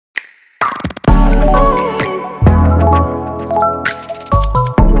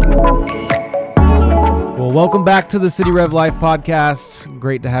Well, welcome back to the City Rev Life podcast.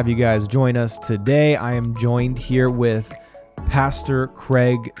 Great to have you guys join us today. I am joined here with Pastor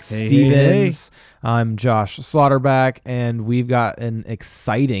Craig Stevens. Hey. I'm Josh Slaughterback, and we've got an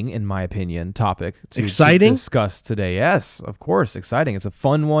exciting, in my opinion, topic to discuss today. Yes, of course, exciting. It's a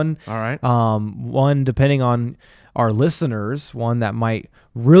fun one. All right. One, depending on our listeners, one that might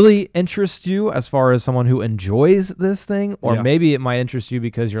really interest you as far as someone who enjoys this thing, or maybe it might interest you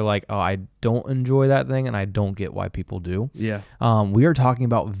because you're like, oh, I don't enjoy that thing and I don't get why people do. Yeah. We are talking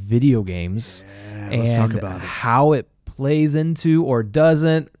about video games let's talk about it. How it plays into or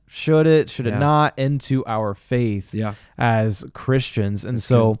doesn't, should it not, into our faith as Christians. And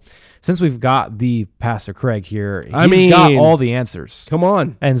since we've got the Pastor Craig here, he's got all the answers. Come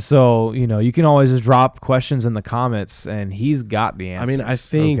on. And so, you can always just drop questions in the comments and he's got the answers. I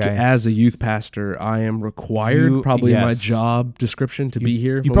think as a youth pastor, I am required in my job description to be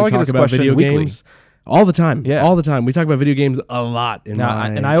here. You probably get this about video games. All the time. Yeah. All the time. We talk about video games a lot and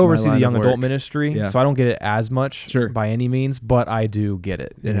I oversee the young adult ministry, so I don't get it as much by any means, but I do get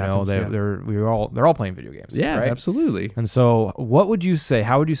it. They're all playing video games. Yeah, right? Absolutely. And so what would you say,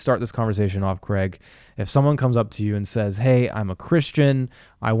 how would you start this conversation off, Craig, if someone comes up to you and says, hey, I'm a Christian,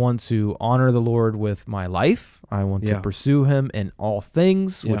 I want to honor the Lord with my life, I want to pursue him in all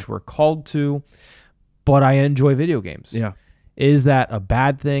things, which we're called to, but I enjoy video games. Yeah. Is that a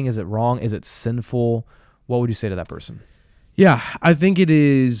bad thing? Is it wrong? Is it sinful? What would you say to that person? Yeah, I think it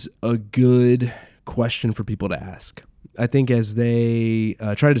is a good question for people to ask. I think as they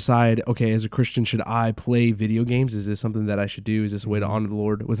try to decide, okay, as a Christian, should I play video games? Is this something that I should do? Is this a way to honor the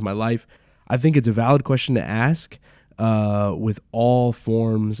Lord with my life? I think it's a valid question to ask with all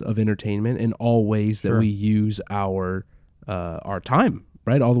forms of entertainment and all ways that we use our time,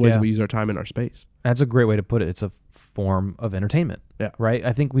 right? All the ways that we use our time in our space. That's a great way to put it. It's a form of entertainment, right?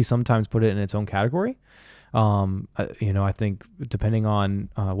 I think we sometimes put it in its own category. I think depending on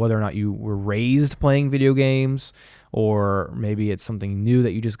whether or not you were raised playing video games, or maybe it's something new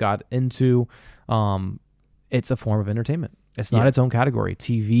that you just got into, it's a form of entertainment. It's not its own category.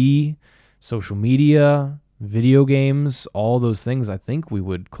 TV, social media, video games, all those things, I think we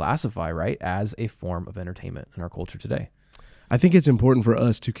would classify, right, as a form of entertainment in our culture today. I think it's important for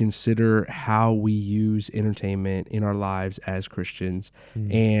us to consider how we use entertainment in our lives as Christians,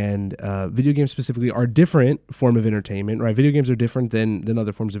 and video games specifically are a different form of entertainment, right? Video games are different than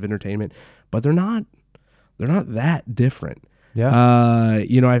other forms of entertainment, but they're not that different. Yeah.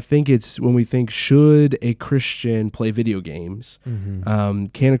 I think it's when we think, should a Christian play video games?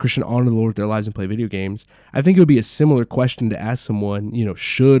 Can a Christian honor the Lord with their lives and play video games? I think it would be a similar question to ask someone,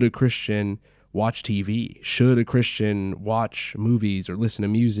 should a Christian watch TV? Should a Christian watch movies or listen to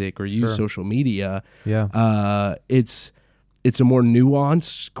music or use social media? Yeah. It's a more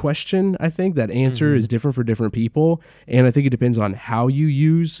nuanced question. I think that answer is different for different people. And I think it depends on how you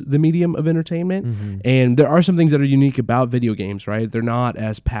use the medium of entertainment. And there are some things that are unique about video games, right? They're not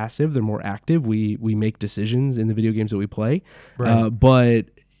as passive. They're more active. We make decisions in the video games that we play. Right. But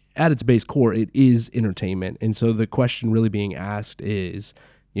at its base core, it is entertainment. And so the question really being asked is,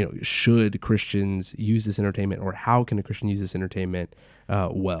 should Christians use this entertainment, or how can a Christian use this entertainment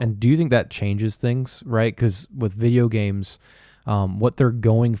well? And do you think that changes things, right? Because with video games, what they're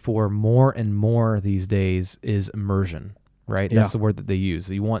going for more and more these days is immersion, right? That's the word that they use.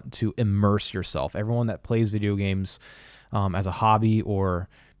 You want to immerse yourself. Everyone that plays video games as a hobby, or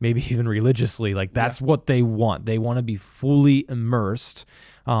maybe even religiously, that's what they want. They want to be fully immersed.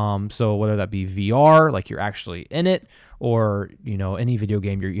 So whether that be VR, like you're actually in it, or any video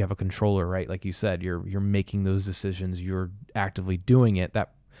game, you have a controller, right? Like you said, you're making those decisions, you're actively doing it. That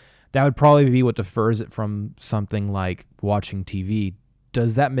would probably be what differs it from something like watching TV.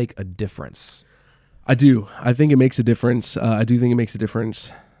 Does that make a difference? I do. I think it makes a difference. I do think it makes a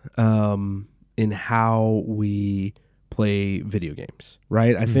difference in how we play video games,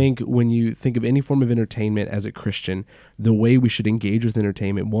 right? I think when you think of any form of entertainment as a Christian, the way we should engage with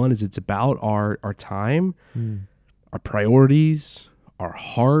entertainment, one is it's about our time, our priorities, our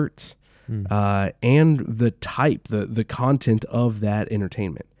heart, and the type, the content of that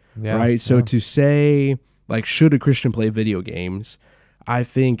entertainment, right? So to say, should a Christian play video games? I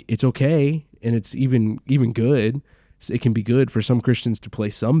think it's okay, and it's even good. It can be good for some Christians to play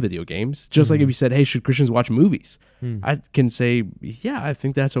some video games. Just like if you said, hey, should Christians watch movies? I can say, yeah, I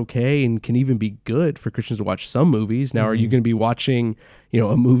think that's okay, and can even be good for Christians to watch some movies. Now, are you going to be watching,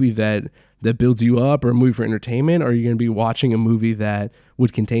 a movie that builds you up, or a movie for entertainment? Or are you going to be watching a movie that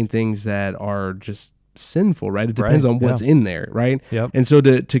would contain things that are just sinful, right? It depends on what's in there, right? Yep. And so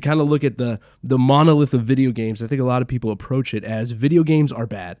to kind of look at the monolith of video games, I think a lot of people approach it as video games are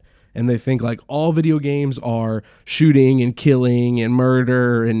bad. and they think like all video games are shooting and killing and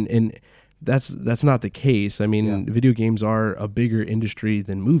murder, and that's not the case. I mean, video games are a bigger industry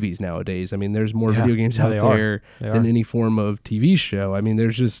than movies nowadays. I mean, there's more video games out there than any form of TV show. I mean,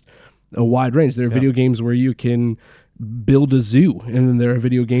 there's just a wide range. There are video games where you can build a zoo, and then there are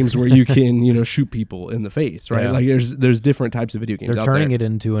video games where you can shoot people in the face, right? Like there's different types of video games. They're turning it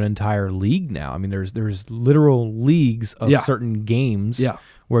into an entire league now. I mean, there's literal leagues of certain games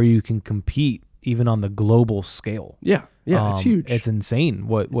where you can compete even on the global scale. It's huge. It's insane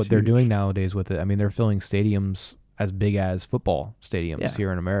what they're doing nowadays with it. I mean, they're filling stadiums as big as football stadiums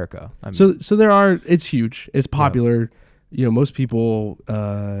here in America. I mean, so it's huge. It's popular. Most people,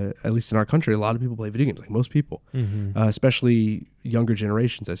 at least in our country, a lot of people play video games. Like most people, especially younger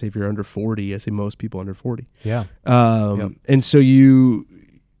generations. I say if you're under 40, I say most people under 40. Yeah. And so you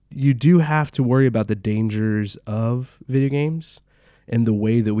do have to worry about the dangers of video games and the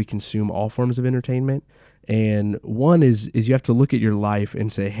way that we consume all forms of entertainment. And one is you have to look at your life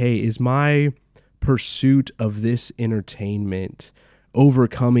and say, hey, is my pursuit of this entertainment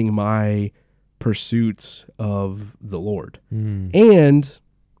overcoming my pursuits of the Lord? And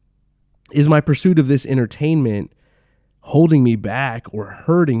is my pursuit of this entertainment holding me back or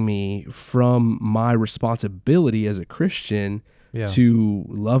hurting me from my responsibility as a Christian to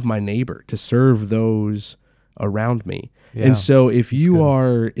love my neighbor, to serve those around me? And so if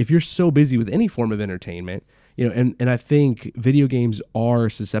you're so busy with any form of entertainment, and I think video games are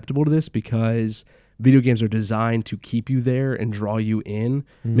susceptible to this because video games are designed to keep you there and draw you in,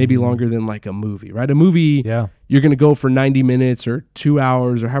 maybe longer than like a movie, right? A movie, you're going to go for 90 minutes or 2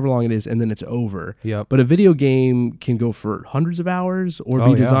 hours or however long it is, and then it's over. But a video game can go for hundreds of hours or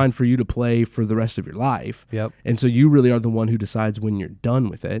be designed for you to play for the rest of your life. And so you really are the one who decides when you're done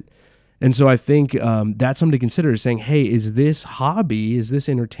with it. And so I think that's something to consider, is saying, hey, is this hobby, is this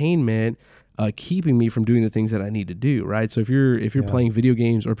entertainment keeping me from doing the things that I need to do, right? So if you're playing video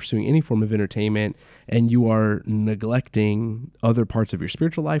games or pursuing any form of entertainment and you are neglecting other parts of your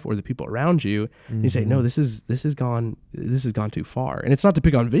spiritual life or the people around you, you say, no, this has gone too far. And it's not to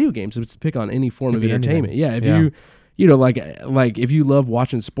pick on video games, it's to pick on any form of entertainment. If you like if you love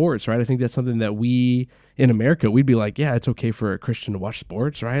watching sports, right? I think that's something that we in America, we'd be like, yeah, it's okay for a Christian to watch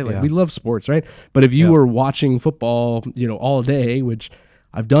sports, right? Like we love sports, right? But if you were watching football, all day, which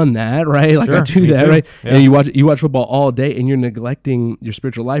I've done that, right? Like I do that, right? And you watch football all day, and you're neglecting your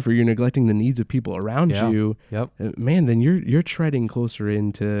spiritual life, or you're neglecting the needs of people around you. Man, then you're treading closer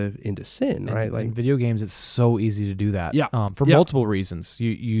into sin, right? Like in video games, it's so easy to do that. For multiple reasons.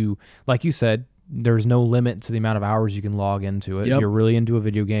 You like you said, there's no limit to the amount of hours you can log into it. If you're really into a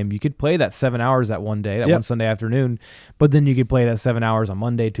video game, you could play that 7 hours that one day, one Sunday afternoon, but then you could play that 7 hours on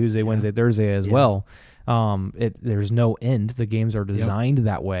Monday, Tuesday, Wednesday, Thursday as well. There's no end. The games are designed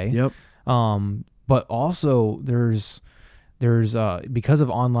that way. But also there's because of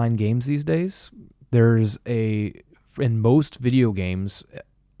online games these days, there's in most video games,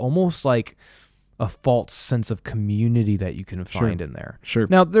 almost like a false sense of community that you can find in there.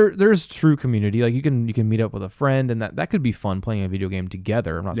 Now there's true community. Like you can meet up with a friend, and that could be fun playing a video game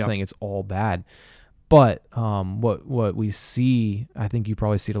together. I'm not saying it's all bad. But what we see, I think you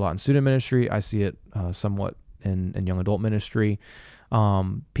probably see it a lot in student ministry. I see it somewhat in young adult ministry.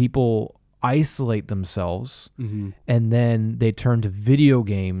 People isolate themselves, and then they turn to video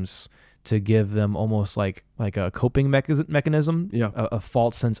games to give them almost like a coping mechanism, a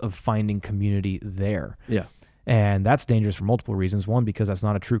false sense of finding community there. And that's dangerous for multiple reasons. One, because that's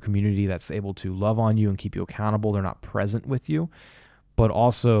not a true community that's able to love on you and keep you accountable. They're not present with you. But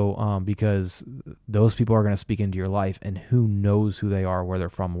also because those people are going to speak into your life, and who knows who they are, where they're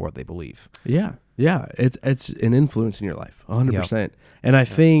from, or what they believe. It's an influence in your life, 100%. And I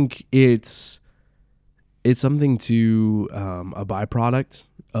think it's something to a byproduct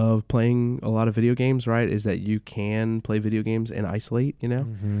of playing a lot of video games, right? Is that you can play video games and isolate,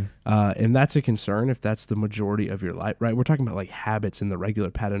 and that's a concern if that's the majority of your life, right? We're talking about like habits in the regular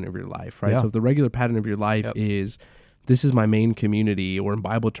pattern of your life, right? So if the regular pattern of your life is, this is my main community, or in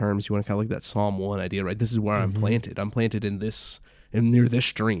Bible terms, you want to kind of like that Psalm 1 idea, right? This is where I'm planted. I'm planted in near this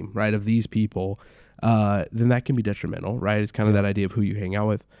stream, right, of these people. Then that can be detrimental, right? It's kind of that idea of who you hang out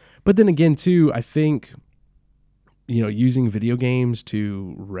with. But then again, too, I think, using video games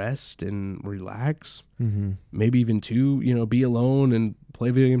to rest and relax, maybe even to, be alone and play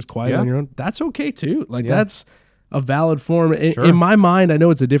video games quietly on your own, that's okay too. Like that's a valid form. In my mind, I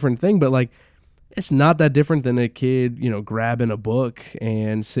know it's a different thing, but like, it's not that different than a kid, grabbing a book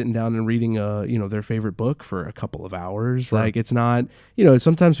and sitting down and reading their favorite book for a couple of hours. Like it's not,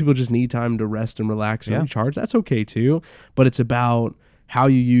 sometimes people just need time to rest and relax and recharge. That's okay too. But it's about, how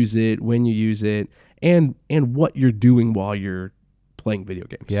you use it, when you use it, and what you're doing while you're playing video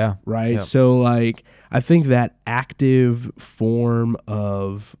games. Yeah. Right. Yep. So like, I think that active form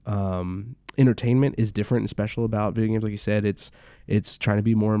of entertainment is different and special about video games. Like you said, it's trying to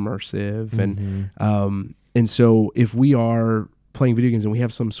be more immersive, and so if we are playing video games and we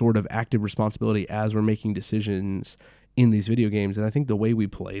have some sort of active responsibility as we're making decisions in these video games, and I think the way we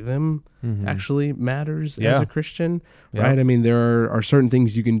play them actually matters as a Christian, right? I mean, there are certain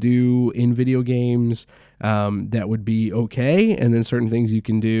things you can do in video games that would be okay, and then certain things you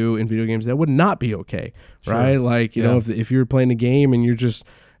can do in video games that would not be okay, right? Like, you know, if you're playing a game and you're just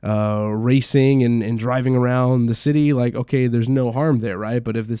racing and driving around the city, like, okay, there's no harm there, right?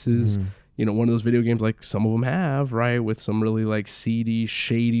 But if this is you know, one of those video games like some of them have, right, with some really like seedy,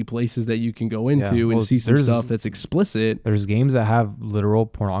 shady places that you can go into and see some stuff that's explicit. There's games that have literal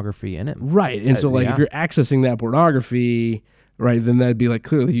pornography in it. Right. And so like if you're accessing that pornography, right, then that'd be like,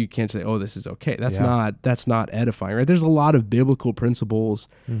 clearly you can't say, oh, this is okay. That's not edifying, right? There's a lot of biblical principles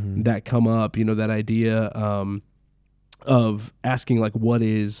that come up, you know, that idea of asking like what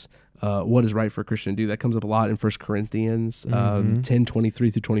is right for a Christian to do. That comes up a lot in 1 Corinthians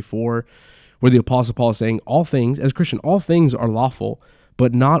 10:23-24, where the Apostle Paul is saying, all things, as a Christian, all things are lawful,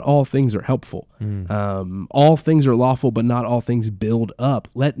 but not all things are helpful. All things are lawful, but not all things build up.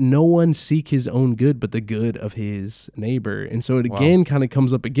 Let no one seek his own good, but the good of his neighbor. And so it again kind of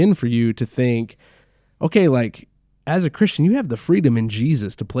comes up again for you to think, okay, like, as a Christian, you have the freedom in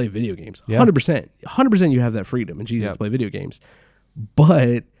Jesus to play video games. 100%. 100% you have that freedom in Jesus to play video games.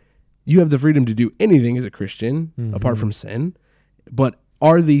 But you have the freedom to do anything as a Christian apart from sin. But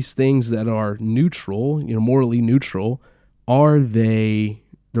are these things that are neutral, you know, morally neutral,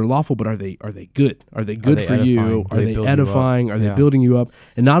 they're lawful, but are they good? Are they good for you? Are they edifying? Are they building you up?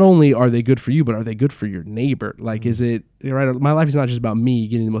 And not only are they good for you, but are they good for your neighbor? Like, is it, right? My life is not just about me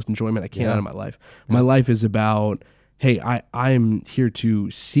getting the most enjoyment I can out of my life. My life is about, hey, I'm here to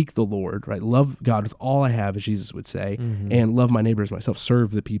seek the Lord, right? Love God with all I have, as Jesus would say, and love my neighbor as myself,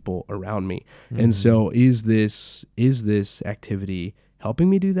 serve the people around me. And so is this activity helping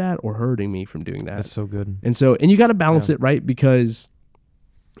me do that or hurting me from doing that? That's so good. And you got to balance it, right? Because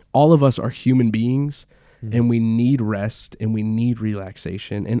all of us are human beings and we need rest and we need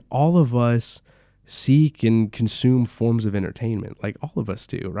relaxation, and all of us seek and consume forms of entertainment, like all of us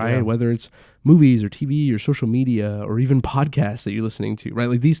do, right? Whether it's movies or TV or social media or even podcasts that you're listening to, right?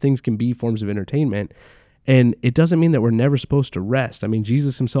 Like, these things can be forms of entertainment, and it doesn't mean that we're never supposed to rest. I mean,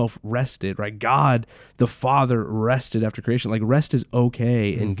 Jesus himself rested, right? God the Father rested after creation. Like, rest is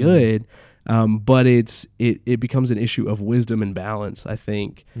okay and good, but it becomes an issue of wisdom and balance, I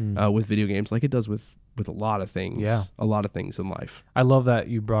think, with video games, like it does with a lot of things, a lot of things in life. I love that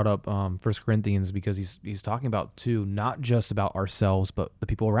you brought up 1 Corinthians, because he's talking about too, not just about ourselves, but the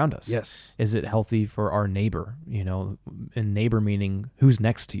people around us. Yes. Is it healthy for our neighbor? You know, and neighbor meaning who's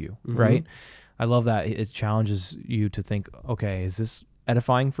next to you, right? I love that it challenges you to think, okay, is this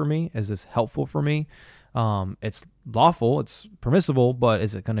edifying for me? Is this helpful for me? It's lawful, it's permissible, but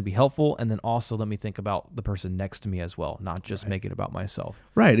is it going to be helpful? And then also let me think about the person next to me as well, not just make it about myself.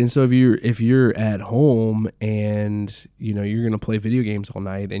 Right. And so if you're at home and you know you're going to play video games all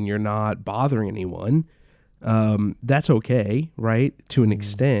night and you're not bothering anyone, that's okay, right? To an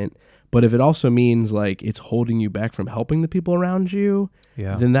extent. But if it also means like it's holding you back from helping the people around you,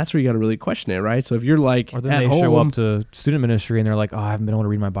 then that's where you got to really question it, right? So if you're like, or then they show up to student ministry and they're like, oh, I haven't been able to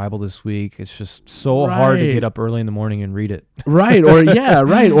read my Bible this week. It's just so hard to get up early in the morning and read it. Right. Or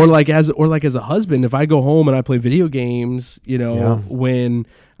right. Or like as a husband, if I go home and I play video games, you know, when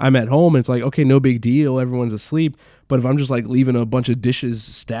I'm at home, it's like, okay, no big deal. Everyone's asleep. But if I'm just like leaving a bunch of dishes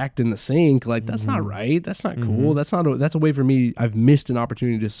stacked in the sink, like that's not right. That's not cool. That's a way for me. I've missed an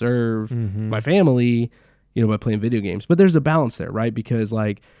opportunity to serve my family, you know, by playing video games. But there's a balance there, right? Because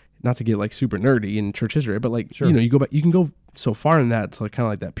like, not to get like super nerdy in church history, but like, you know, you can go so far in that to like kind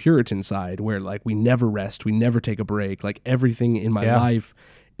of like that Puritan side where like we never rest, we never take a break. Like everything in my life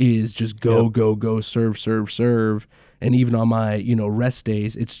is just go, serve. And even on my, you know, rest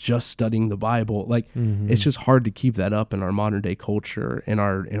days, it's just studying the Bible. Like it's just hard to keep that up in our modern day culture, in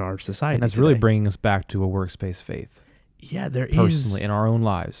our society. And that's really bringing us back to a works-based faith. Yeah, there personally in our own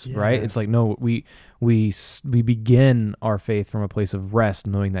lives, right? It's like, no, we begin our faith from a place of rest,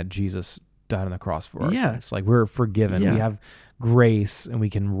 knowing that Jesus died on the cross for us. It's like we're forgiven. We have grace and we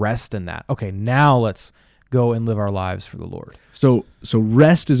can rest in that. Okay, now let's go and live our lives for the Lord. So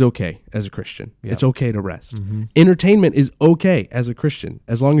rest is okay as a Christian. Yep. It's okay to rest. Entertainment is okay as a Christian,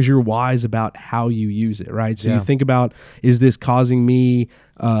 as long as you're wise about how you use it, right? So you think about, is this causing me,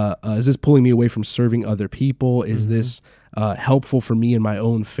 is this pulling me away from serving other people? Is this helpful for me in my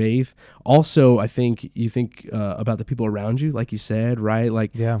own faith? Also, I think you think about the people around you, like you said, right?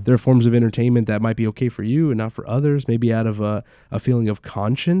 Like there are forms of entertainment that might be okay for you and not for others. Maybe out of a feeling of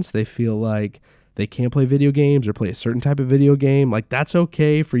conscience, they feel like they can't play video games or play a certain type of video game. Like that's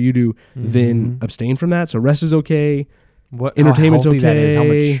okay for you to then abstain from that. So rest is okay. Entertainment's okay. That is, how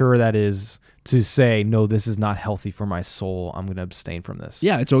mature that is to say, no, this is not healthy for my soul. I'm going to abstain from this.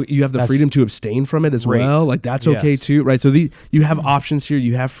 Yeah, you have the freedom to abstain from it as well. Like that's okay too, right? So you have options here.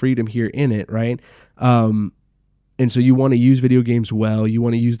 You have freedom here in it, right? And so you want to use video games well. You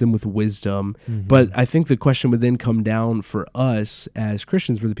want to use them with wisdom. But I think the question would then come down for us as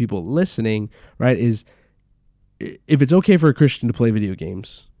Christians, for the people listening, right, is if it's okay for a Christian to play video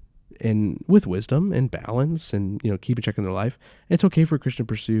games and with wisdom and balance and, keep a check in their life, it's okay for a Christian to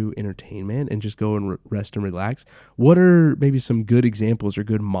pursue entertainment and just go and rest and relax. What are maybe some good examples or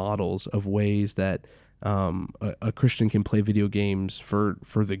good models of ways that a Christian can play video games for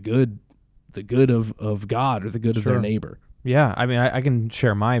the good of God or the good of their neighbor? Yeah, I mean, I can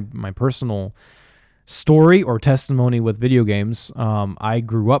share my personal story or testimony with video games. I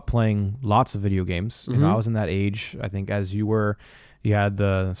grew up playing lots of video games. I was in that age, I think, as you were. You had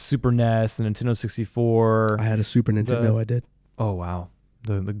the Super NES, the Nintendo 64. I had a Super Nintendo. I did. Oh wow,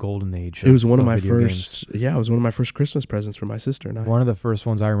 the golden age. It was one of my first. Games. Yeah, it was one of my first Christmas presents for my sister and I. One of the first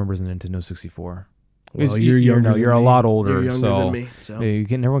ones I remember is the Nintendo 64. Well, you're younger. You're a lot older, you're younger than me. So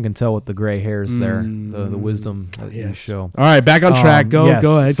everyone can tell with the gray hairs there, the wisdom that you show. All right, back on track. Go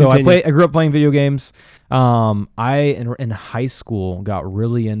ahead. So continue. I grew up playing video games. I in high school got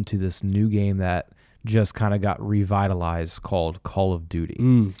really into this new game that just kind of got revitalized called Call of Duty.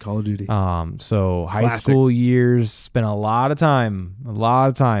 Call of Duty. So high school years, spent a lot of time.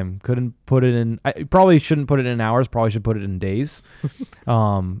 Couldn't put it in, I probably shouldn't put it in hours, probably should put it in days.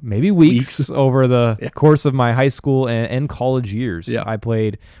 Maybe weeks over the course of my high school and college years. Yeah. I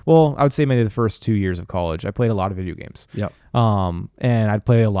played, I would say maybe the first 2 years of college, I played a lot of video games. Yeah. And I'd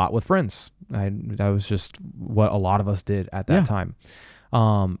play a lot with friends. That was just what a lot of us did at that time.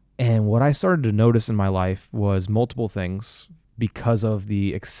 And what I started to notice in my life was multiple things because of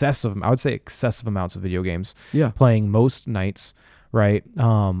the excessive amounts of video games playing most nights, right?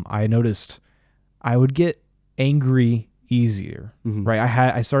 I noticed I would get angry easier, right?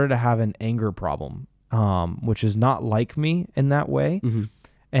 I started to have an anger problem, which is not like me in that way.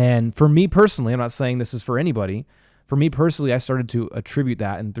 And for me personally, I'm not saying this is for anybody. For me personally, I started to attribute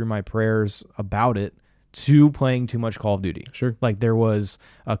that, and through my prayers about it, to playing too much Call of Duty. Sure. Like there was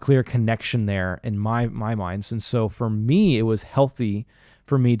a clear connection there in my minds. And so for me, it was healthy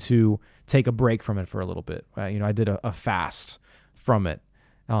for me to take a break from it for a little bit. I did a fast from it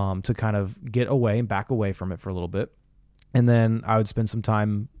to kind of get away and back away from it for a little bit. And then I would spend some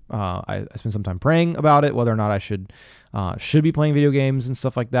time, I spent some time praying about it, whether or not I should be playing video games and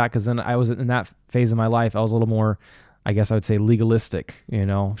stuff like that. Cause then I was in that phase of my life, I was a little more, I guess I would say, legalistic.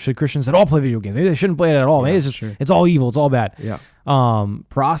 Should Christians at all play video games? Maybe they shouldn't play it at all. Maybe it's all evil. It's all bad. Yeah.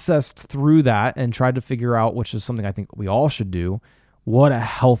 Processed through that and tried to figure out, which is something I think we all should do, what a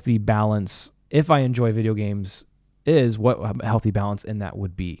healthy balance, if I enjoy video games, is what a healthy balance in that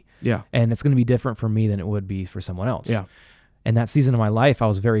would be. Yeah. And it's going to be different for me than it would be for someone else. Yeah. And that season of my life, I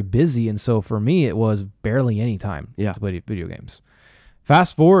was very busy. And so for me, it was barely any time to play video games.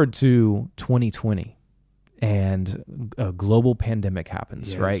 Fast forward to 2020. And a global pandemic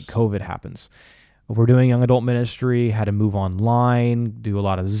happens, right? COVID happens. We're doing young adult ministry, had to move online, do a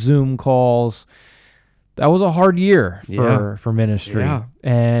lot of Zoom calls. That was a hard year for ministry. Yeah.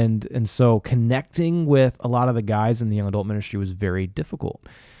 And so connecting with a lot of the guys in the young adult ministry was very difficult.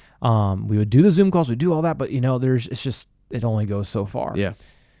 We would do the Zoom calls, we do all that, but it only goes so far. Yeah.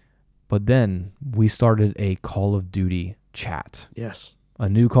 But then we started a Call of Duty chat. Yes. A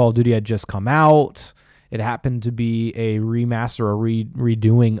new Call of Duty had just come out. It happened to be a remaster or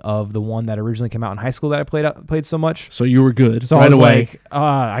redoing of the one that originally came out in high school that I played so much. So you were good. So right I was away. Like,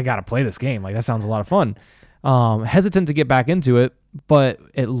 I got to play this game. Like, that sounds a lot of fun. Hesitant to get back into it, but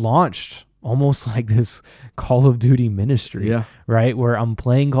it launched almost like this Call of Duty ministry, right? Where I'm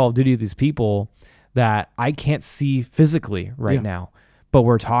playing Call of Duty with these people that I can't see physically right now. But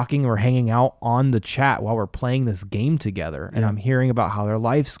we're talking, we're hanging out on the chat while we're playing this game together. And I'm hearing about how their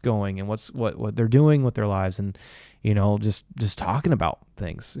life's going and what they're doing with their lives. And, just talking about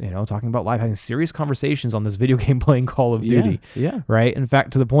things, talking about life, having serious conversations on this video game playing Call of Duty. Yeah. Right. In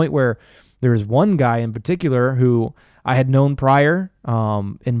fact, to the point where There's one guy in particular who I had known prior,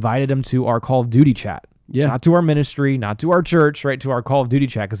 invited him to our Call of Duty chat. Yeah. Not to our ministry, not to our church, right? To our Call of Duty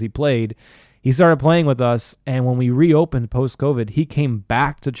chat because he played. He started playing with us, and when we reopened post-COVID, he came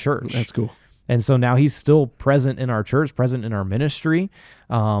back to church. That's cool. And so now he's still present in our church, present in our ministry,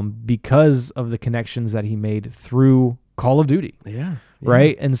 because of the connections that he made through Call of Duty. Yeah.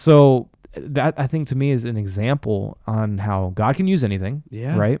 Right? And so that, I think, to me is an example on how God can use anything.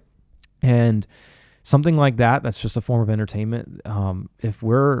 Yeah. Right? And something like that, that's just a form of entertainment. If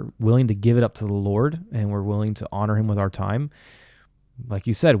we're willing to give it up to the Lord and we're willing to honor him with our time, like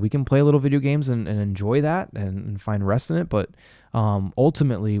you said, we can play little video games and enjoy that and find rest in it. But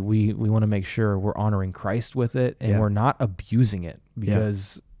ultimately, we want to make sure we're honoring Christ with it and we're not abusing it,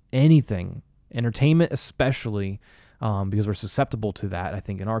 because anything, entertainment especially, because we're susceptible to that, I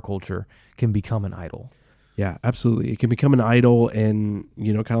think, in our culture, can become an idol. Yeah, absolutely. It can become an idol, and,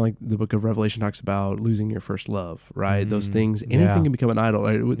 kind of like the book of Revelation talks about losing your first love, right? Those things, anything can become an idol.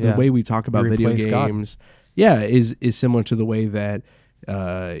 Right? The way we talk about video games, is similar to the way that,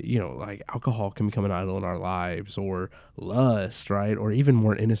 like alcohol can become an idol in our lives, or lust, right? Or even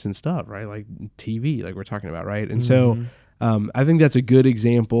more innocent stuff, right? Like TV, like we're talking about, right? And so I think that's a good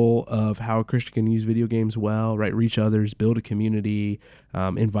example of how a Christian can use video games well, right? Reach others, build a community,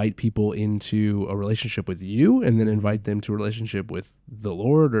 invite people into a relationship with you, and then invite them to a relationship with the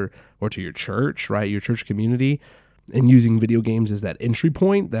Lord or to your church, right? Your church community. And using video games as that entry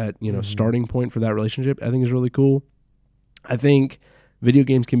point, that, starting point for that relationship, I think is really cool. I think video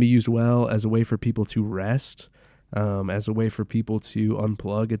games can be used well as a way for people to rest, as a way for people to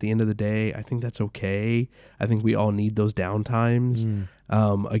unplug at the end of the day. I think that's okay. I think we all need those downtimes.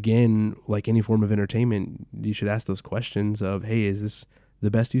 Again, like any form of entertainment, you should ask those questions of, hey, is this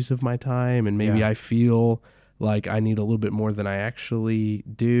the best use of my time? And maybe I feel like I need a little bit more than I actually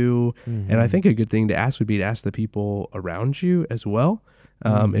do. And I think a good thing to ask would be to ask the people around you as well.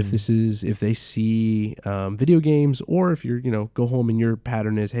 If they see video games, or if you're, go home and your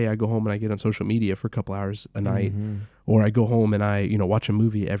pattern is, hey, I go home and I get on social media for a couple hours a night, or I go home and I, watch a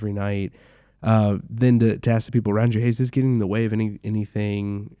movie every night, then to ask the people around you, hey, is this getting in the way of any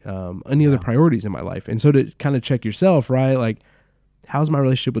other priorities in my life? And so to kind of check yourself, right? Like, how's my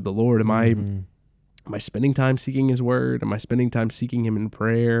relationship with the Lord? Am I spending time seeking his word? Am I spending time seeking him in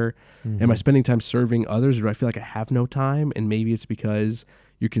prayer? Am I spending time serving others? Or do I feel like I have no time? And maybe it's because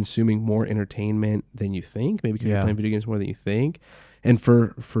you're consuming more entertainment than you think. Maybe because you're playing video games more than you think. And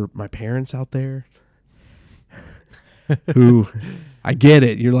for my parents out there who, I get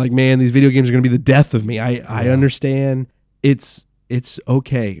it. You're like, man, these video games are going to be the death of me. I understand. It's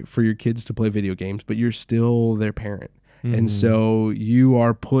okay for your kids to play video games, but you're still their parent. And so you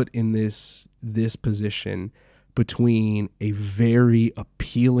are put in this position between a very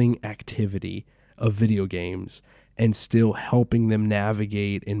appealing activity of video games and still helping them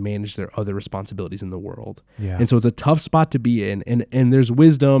navigate and manage their other responsibilities in the world. Yeah. And so it's a tough spot to be in. And there's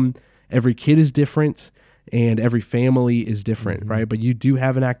wisdom. Every kid is different and every family is different, right? But you do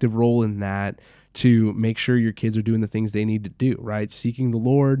have an active role in that to make sure your kids are doing the things they need to do, right? Seeking the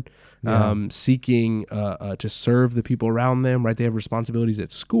Lord, seeking to serve the people around them, right? They have responsibilities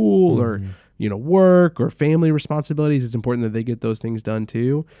at school or, work or family responsibilities. It's important that they get those things done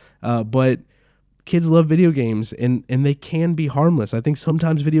too. But kids love video games and they can be harmless. I think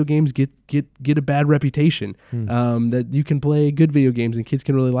sometimes video games get a bad reputation, that you can play good video games and kids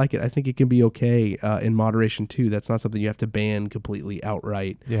can really like it. I think it can be okay in moderation too. That's not something you have to ban completely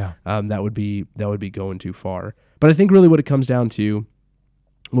outright. Yeah. That would be going too far. But I think really what it comes down to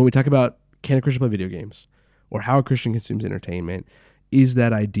when we talk about can a Christian play video games or how a Christian consumes entertainment is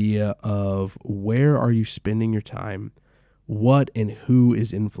that idea of where are you spending your time? What and who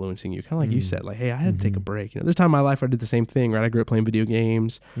is influencing you? Kind of like you said, like, hey, I had to take a break. There's a time in my life where I did the same thing, right? I grew up playing video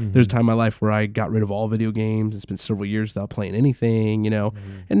games. There's a time in my life where I got rid of all video games. It's been several years without playing anything,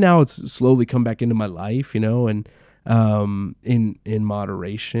 and now it's slowly come back into my life, and in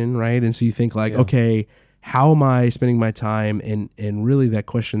moderation, right? And so you think like, okay, how am I spending my time? And really that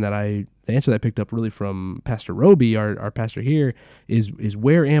question the answer that I picked up really from Pastor Roby, our pastor here, is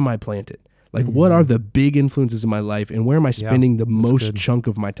where am I planted? Like, what are the big influences in my life, and where am I spending the most chunk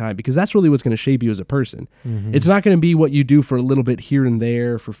of my time? Because that's really what's going to shape you as a person. It's not going to be what you do for a little bit here and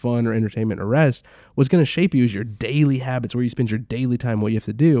there for fun or entertainment or rest. What's going to shape you is your daily habits, where you spend your daily time, what you have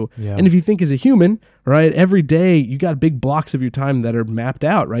to do. Yeah. And if you think as a human, right, every day you got big blocks of your time that are mapped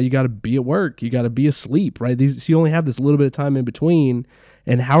out, right? You got to be at work, you got to be asleep, right? So you only have this little bit of time in between.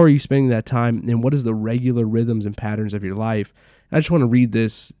 And how are you spending that time? And what is the regular rhythms and patterns of your life? I just want to read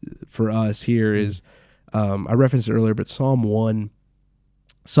this for us here is, I referenced it earlier, but Psalm 1,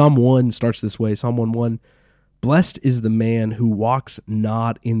 Psalm 1 starts this way. Psalm 1:1, blessed is the man who walks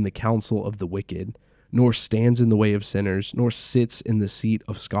not in the counsel of the wicked, nor stands in the way of sinners, nor sits in the seat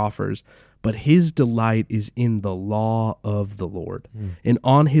of scoffers, but his delight is in the law of the Lord. And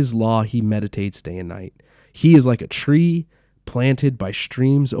on his law he meditates day and night. He is like a tree planted by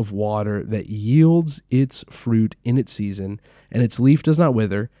streams of water that yields its fruit in its season, and its leaf does not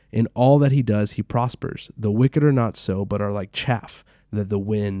wither. In all that he does, he prospers. The wicked are not so, but are like chaff that the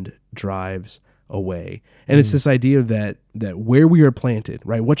wind drives away. And it's this idea that where we are planted,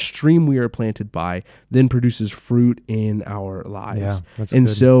 right, what stream we are planted by, then produces fruit in our lives. Yeah, that's and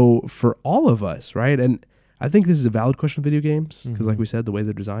good. so for all of us, right, and I think this is a valid question with video games, because like we said, the way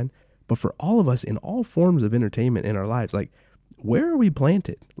they're designed, but for all of us in all forms of entertainment in our lives, like, where are we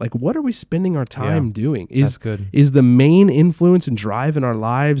planted? Like, what are we spending our time doing? That's good. Is the main influence and drive in our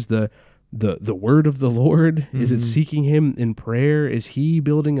lives the word of the Lord? Is it seeking him in prayer? Is he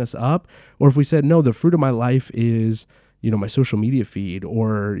building us up? Or if we said, no, the fruit of my life is, my social media feed,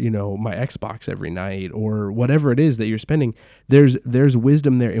 or, my Xbox every night, or whatever it is that you're spending, there's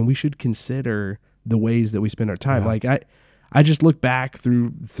wisdom there, and we should consider the ways that we spend our time. Like I just look back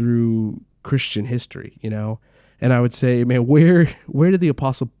through Christian history, and I would say, man, where did the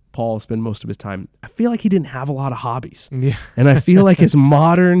Apostle Paul spend most of his time? I feel like he didn't have a lot of hobbies. Yeah. And I feel like as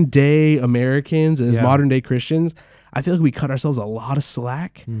modern day Americans and as modern day Christians, I feel like we cut ourselves a lot of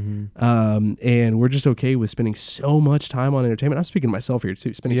slack. And we're just okay with spending so much time on entertainment. I'm speaking to myself here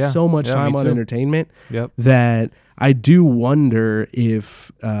too, spending so much time on entertainment that I do wonder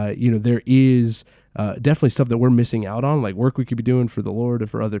if, there is definitely stuff that we're missing out on, like work we could be doing for the Lord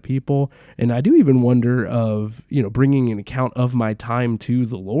and for other people. And I do even wonder of, bringing an account of my time to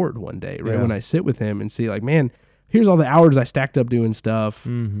the Lord one day, right? When I sit with him and see, like, man, here's all the hours I stacked up doing stuff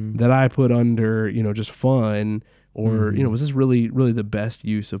that I put under, just fun, or, was this really, really the best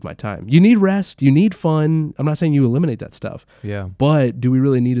use of my time? You need rest, you need fun. I'm not saying you eliminate that stuff. Yeah. But do we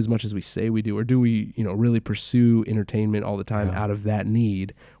really need as much as we say we do? Or do we, really pursue entertainment all the time out of that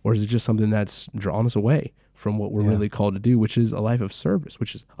need? Or is it just something that's drawn us away from what we're really called to do, which is a life of service,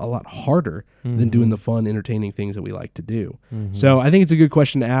 which is a lot harder than doing the fun, entertaining things that we like to do? So I think it's a good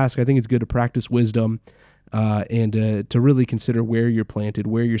question to ask. I think it's good to practice wisdom and to really consider where you're planted,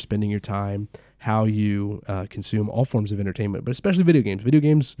 where you're spending your time, how you consume all forms of entertainment, but especially video games. Video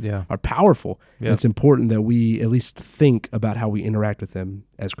games are powerful. And it's important that we at least think about how we interact with them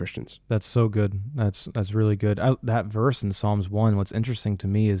as Christians. That's so good. That's really good. That verse in Psalms 1, what's interesting to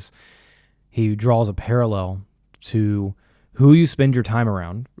me is he draws a parallel to who you spend your time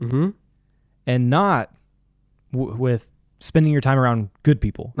around, and not with spending your time around good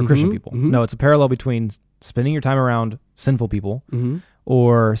people or Christian people. No, it's a parallel between spending your time around sinful people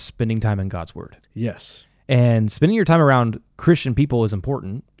or spending time in God's word. Yes. And spending your time around Christian people is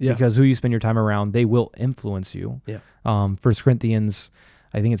important because who you spend your time around, they will influence you. Yeah. 1 Corinthians,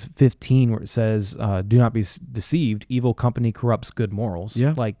 I think it's 15, where it says, do not be deceived. Evil company corrupts good morals.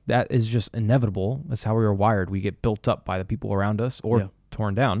 Yeah. Like, that is just inevitable. That's how we are wired. We get built up by the people around us or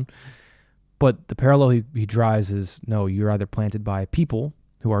torn down. But the parallel he drives is, no, you're either planted by people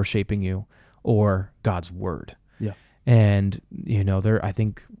who are shaping you or God's word. Yeah. And, I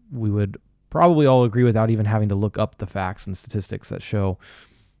think we would probably all agree without even having to look up the facts and statistics that show,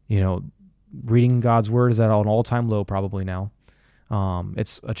 reading God's word is at an all-time low probably now.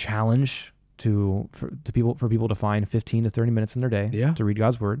 It's a challenge for people to find 15 to 30 minutes in their day to read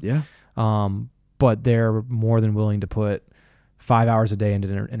God's word. Yeah. But they're more than willing to put 5 hours a day into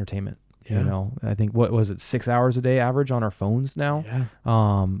entertainment. Yeah. I think, what was it, 6 hours a day average on our phones now?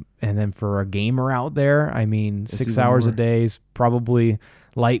 Yeah. And then for a gamer out there, 6 hours a day is probably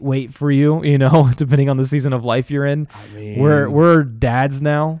lightweight for you, depending on the season of life you're in. We're dads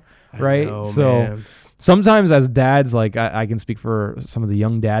now, right? Man. Sometimes as dads, like I can speak for some of the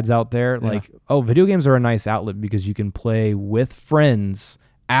young dads out there, like, video games are a nice outlet because you can play with friends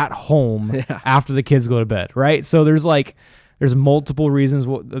at home after the kids go to bed, right? So there's multiple reasons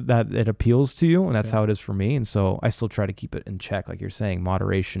that it appeals to you, and that's how it is for me. And so I still try to keep it in check. Like you're saying,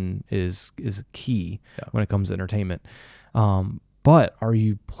 moderation is key when it comes to entertainment. But are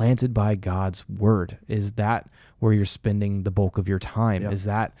you planted by God's word? Is that where you're spending the bulk of your time? Is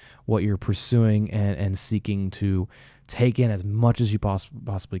that what you're pursuing and seeking to take in as much as you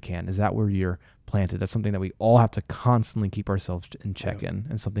possibly can? Is that where you're planted? That's something that we all have to constantly keep ourselves in check in,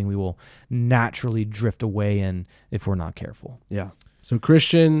 and something we will naturally drift away in if we're not careful. Yeah. So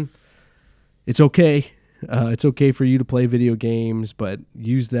Christian, it's okay. It's okay for you to play video games, but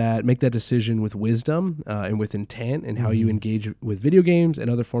make that decision with wisdom and with intent and how you engage with video games and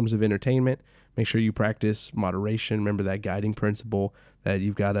other forms of entertainment. Make sure you practice moderation. Remember that guiding principle that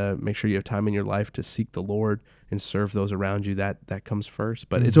you've got to make sure you have time in your life to seek the Lord and serve those around you. That comes first.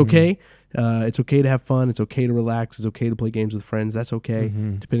 But it's okay. It's okay to have fun. It's okay to relax. It's okay to play games with friends. That's okay,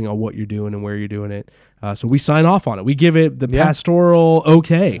 depending on what you're doing and where you're doing it. So we sign off on it. We give it the pastoral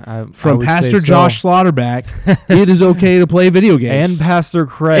okay. From Pastor Josh Slaughterback, it is okay to play video games. And Pastor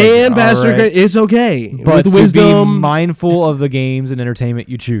Craig. Craig, it's okay. But with wisdom, be mindful of the games and entertainment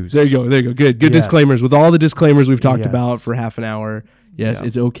you choose. There you go. Good disclaimers. With all the disclaimers we've talked about for half an hour. Yes,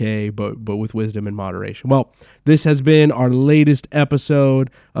 it's okay, but with wisdom and moderation. Well, this has been our latest episode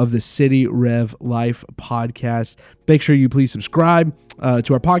of the City Rev Life podcast. Make sure you please subscribe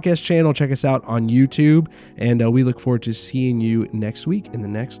to our podcast channel. Check us out on YouTube, and we look forward to seeing you next week in the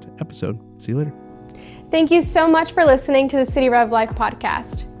next episode. See you later. Thank you so much for listening to the City Rev Life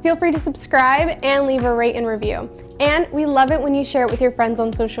podcast. Feel free to subscribe and leave a rate and review. And we love it when you share it with your friends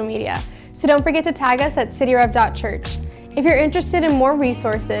on social media. So don't forget to tag us at cityrev.church. If you're interested in more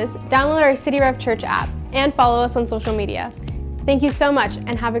resources, download our City Rev Church app and follow us on social media. Thank you so much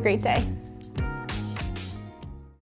and have a great day.